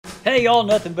Hey y'all,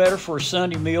 nothing better for a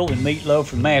Sunday meal than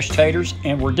meatloaf and mashed taters,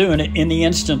 and we're doing it in the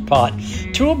Instant Pot.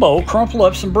 To a bowl, crumple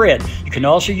up some bread. You can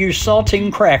also use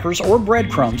saltine crackers or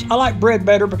breadcrumbs. I like bread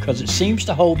better because it seems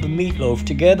to hold the meatloaf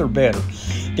together better.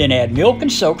 Then add milk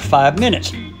and soak 5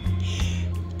 minutes.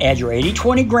 Add your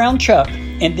 80-20 ground chuck,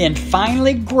 and then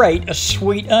finally grate a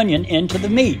sweet onion into the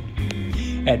meat.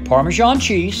 Add Parmesan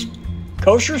cheese,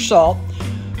 kosher salt,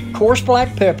 coarse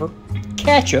black pepper,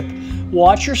 ketchup,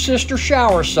 Worcestershire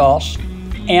shower sauce,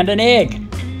 and an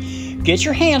egg. Get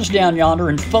your hands down yonder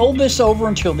and fold this over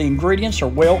until the ingredients are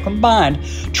well combined.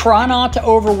 Try not to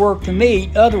overwork the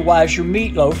meat, otherwise your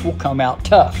meatloaf will come out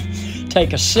tough.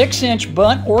 Take a 6-inch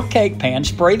bundt or cake pan,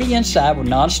 spray the inside with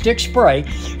nonstick spray,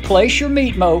 place your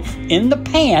meatloaf in the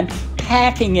pan,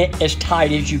 packing it as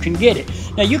tight as you can get it.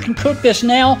 Now you can cook this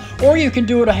now or you can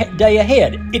do it a day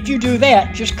ahead. If you do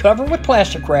that, just cover with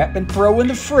plastic wrap and throw in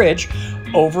the fridge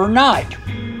overnight.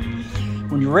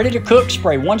 When you're ready to cook,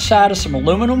 spray one side of some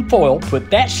aluminum foil, put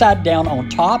that side down on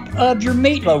top of your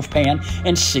meatloaf pan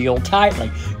and seal tightly.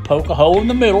 Poke a hole in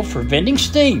the middle for venting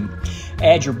steam.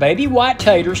 Add your baby white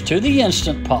taters to the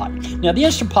Instant Pot. Now the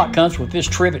Instant Pot comes with this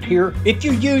trivet here. If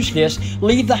you use this,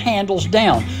 leave the handles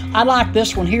down. I like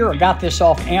this one here. I got this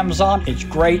off Amazon. It's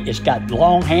great. It's got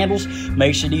long handles.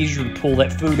 Makes it easier to pull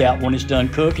that food out when it's done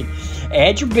cooking.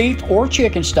 Add your beef or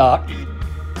chicken stock.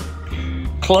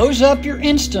 Close up your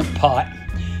Instant Pot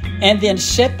and then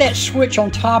set that switch on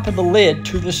top of the lid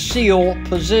to the seal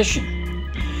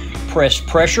position. Press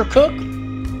pressure cook,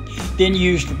 then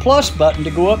use the plus button to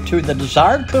go up to the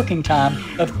desired cooking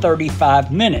time of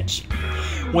 35 minutes.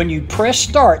 When you press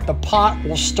start, the pot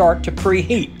will start to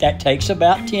preheat. That takes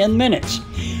about 10 minutes.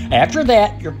 After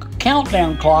that, your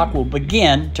countdown clock will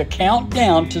begin to count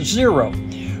down to 0.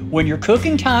 When your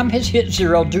cooking time has hit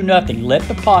 0, do nothing. Let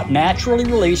the pot naturally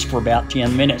release for about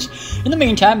 10 minutes. In the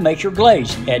meantime, make your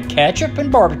glaze. Add ketchup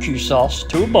and barbecue sauce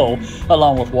to a bowl,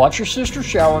 along with Worcestershire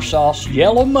shower sauce,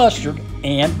 yellow mustard,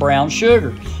 and brown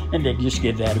sugar. And then just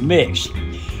give that a mix.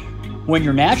 When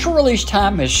your natural release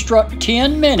time has struck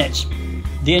 10 minutes,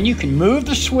 then you can move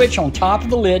the switch on top of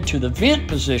the lid to the vent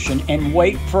position and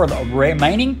wait for the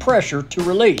remaining pressure to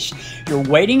release. You're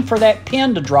waiting for that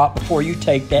pin to drop before you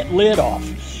take that lid off.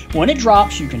 When it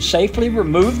drops, you can safely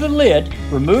remove the lid,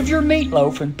 remove your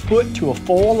meatloaf, and put to a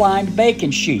foil-lined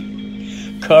baking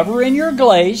sheet. Cover in your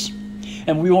glaze,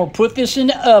 and we want to put this in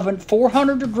the oven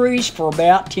 400 degrees for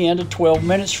about 10 to 12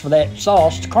 minutes for that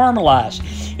sauce to caramelize.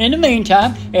 In the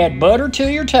meantime, add butter to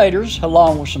your taters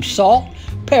along with some salt,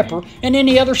 pepper, and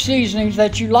any other seasonings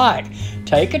that you like.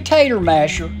 Take a tater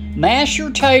masher, mash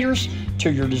your taters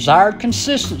to your desired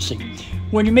consistency.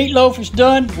 When your meatloaf is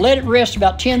done, let it rest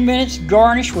about 10 minutes,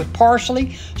 garnish with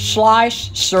parsley, slice,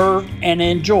 serve, and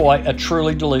enjoy a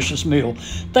truly delicious meal.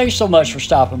 Thanks so much for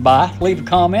stopping by. Leave a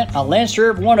comment. I'll answer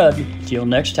every one of you. Till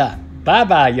next time.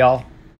 Bye-bye, y'all.